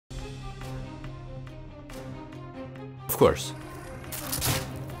course.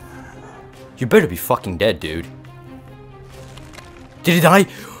 You better be fucking dead, dude. Did he die?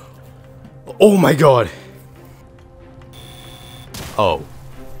 Oh my god. Oh.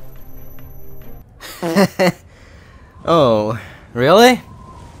 Oh, really?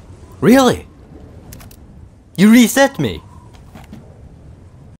 Really? You reset me?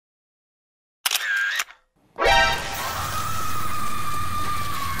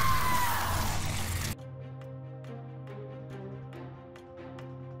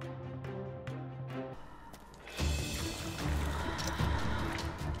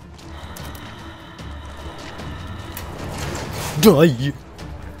 Die!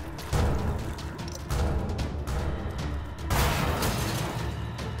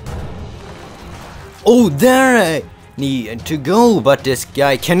 Oh, there I need to go, but this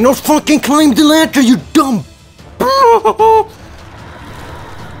guy cannot fucking climb the ladder, you dumb!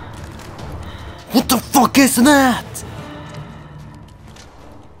 What the fuck is that?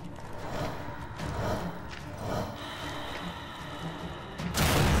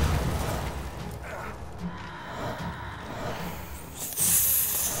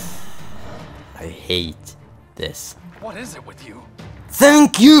 I hate this. What is it with you?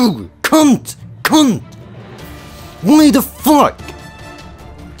 Thank you! Cunt! Cunt! Why the fuck?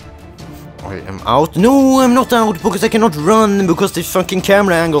 I am out. No, I'm not out because I cannot run because this fucking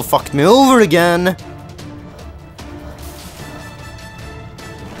camera angle fucked me over again.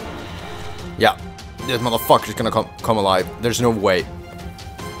 Yeah, this motherfucker's gonna come alive. There's no way.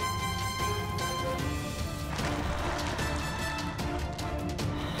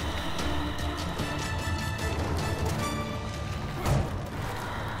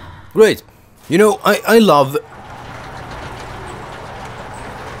 Great. You know, I love...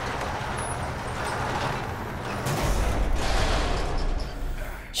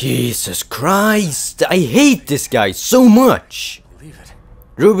 Jesus Christ! I hate this guy so much! Believe it.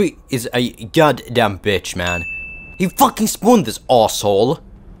 Ruby is a goddamn bitch, man. He fucking spawned this asshole.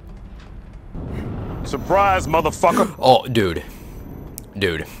 Surprise, motherfucker! Oh, dude.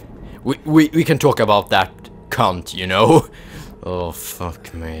 Dude. We can talk about that cunt, you know? Oh,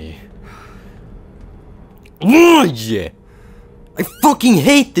 fuck me. Why? I fucking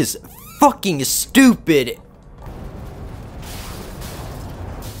hate this fucking stupid...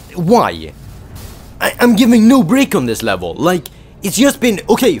 Why? I'm giving no break on this level. Like, it's just been,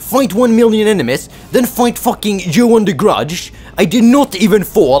 okay, fight 1 million enemies, then fight fucking Joe on the Grudge. I did not even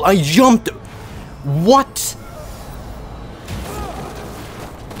fall, I jumped... What?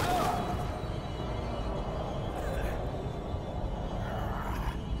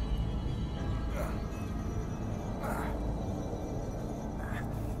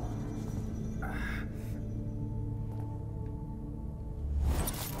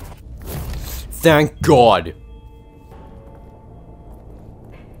 Thank God.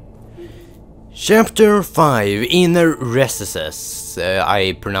 Chapter 5, Inner Recesses.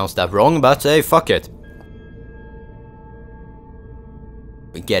 I pronounced that wrong, but fuck it.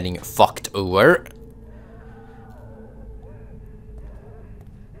 Getting fucked over.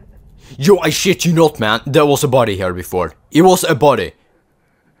 Yo, I shit you not, man. There was a body here before. It was a body.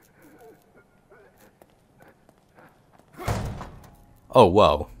 Oh,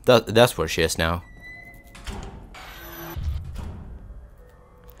 wow. That's where she is now.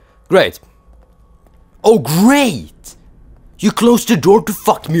 Great. Oh, great! You closed the door to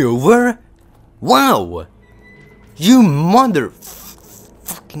fuck me over? Wow! You mother...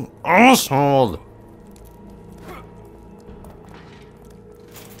 fucking asshole!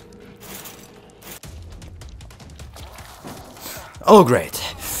 Oh, great.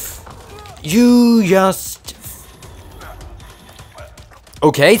 You just...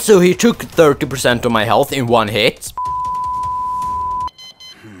 Okay, so he took 30% of my health in one hit.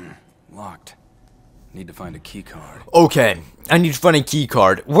 Locked. Need to find a key card. Okay, I need to find a key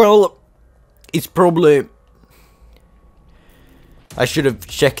card. Well, it's probably... I should have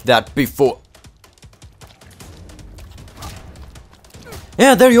checked that before.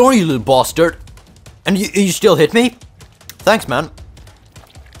 Yeah, there you are, you little bastard. And you still hit me? Thanks, man.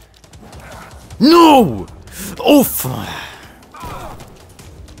 No! Oof!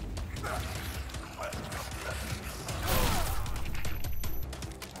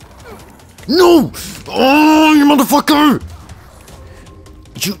 No! Oh, you motherfucker!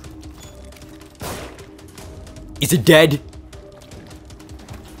 You... Is it dead?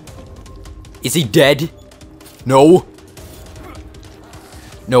 Is he dead? No.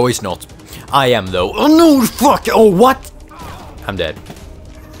 No, he's not. I am, though. Oh, no, fuck! Oh, what? I'm dead.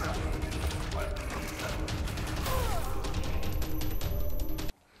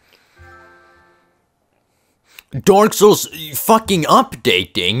 Dark Souls fucking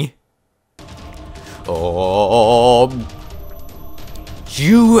updating? Oh,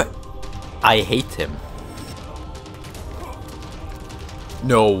 I hate him.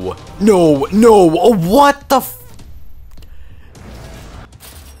 No, no, no, oh, what the f—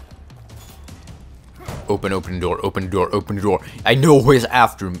 Open the door, open the door, open the door. I know who is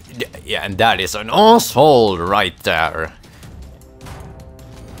after me. Yeah, and that is an asshole right there.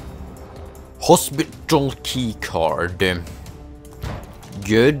 Hospital key card.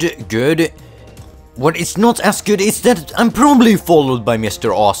 Good, good. What is not as good is that I'm probably followed by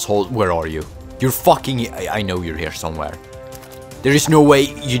Mr. Asshole. Where are you? You're fucking— I know you're here somewhere. There is no way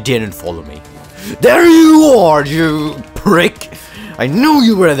you didn't follow me. There you are, you prick! I knew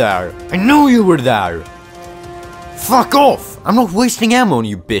you were there! I knew you were there! Fuck off! I'm not wasting ammo on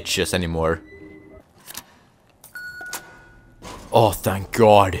you bitches anymore. Oh, thank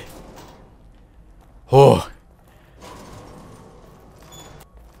God. Oh.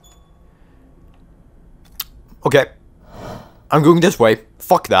 Okay. I'm going this way.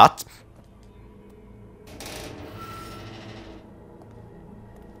 Fuck that.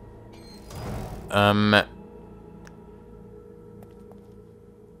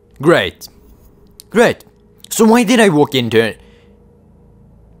 Great. Great. So why did I walk into it?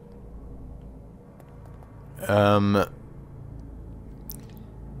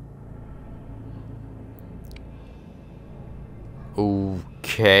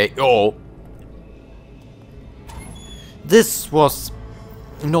 Okay. Oh. This was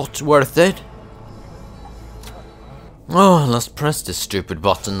not worth it. Oh, let's press this stupid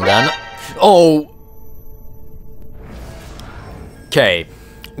button then. Oh. Okay.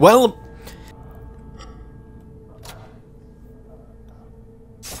 Well.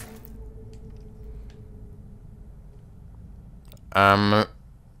 No,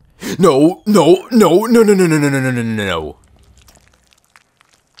 no, no, no, no, no, no, no, no, no, no, no.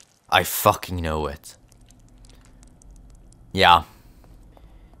 I fucking know it. Yeah.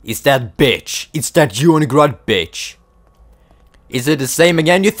 It's that bitch. It's that Grud bitch. Is it the same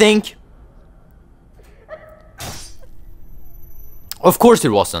again, you think? Of course it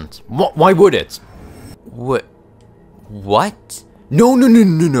wasn't. Why would it? What? No, no, no,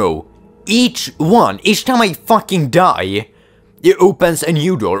 no, no. Each time I fucking die, it opens a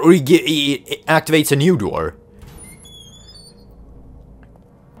new door, or it activates a new door.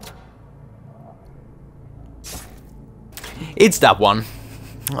 It's that one.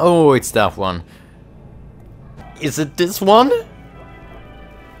 Oh, it's that one. Is it this one?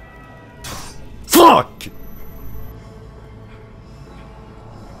 Fuck!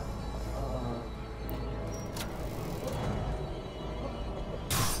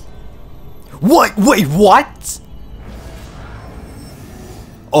 What? Wait, what?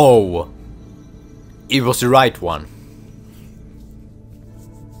 Oh. It was the right one.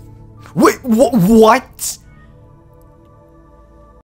 Wait, what?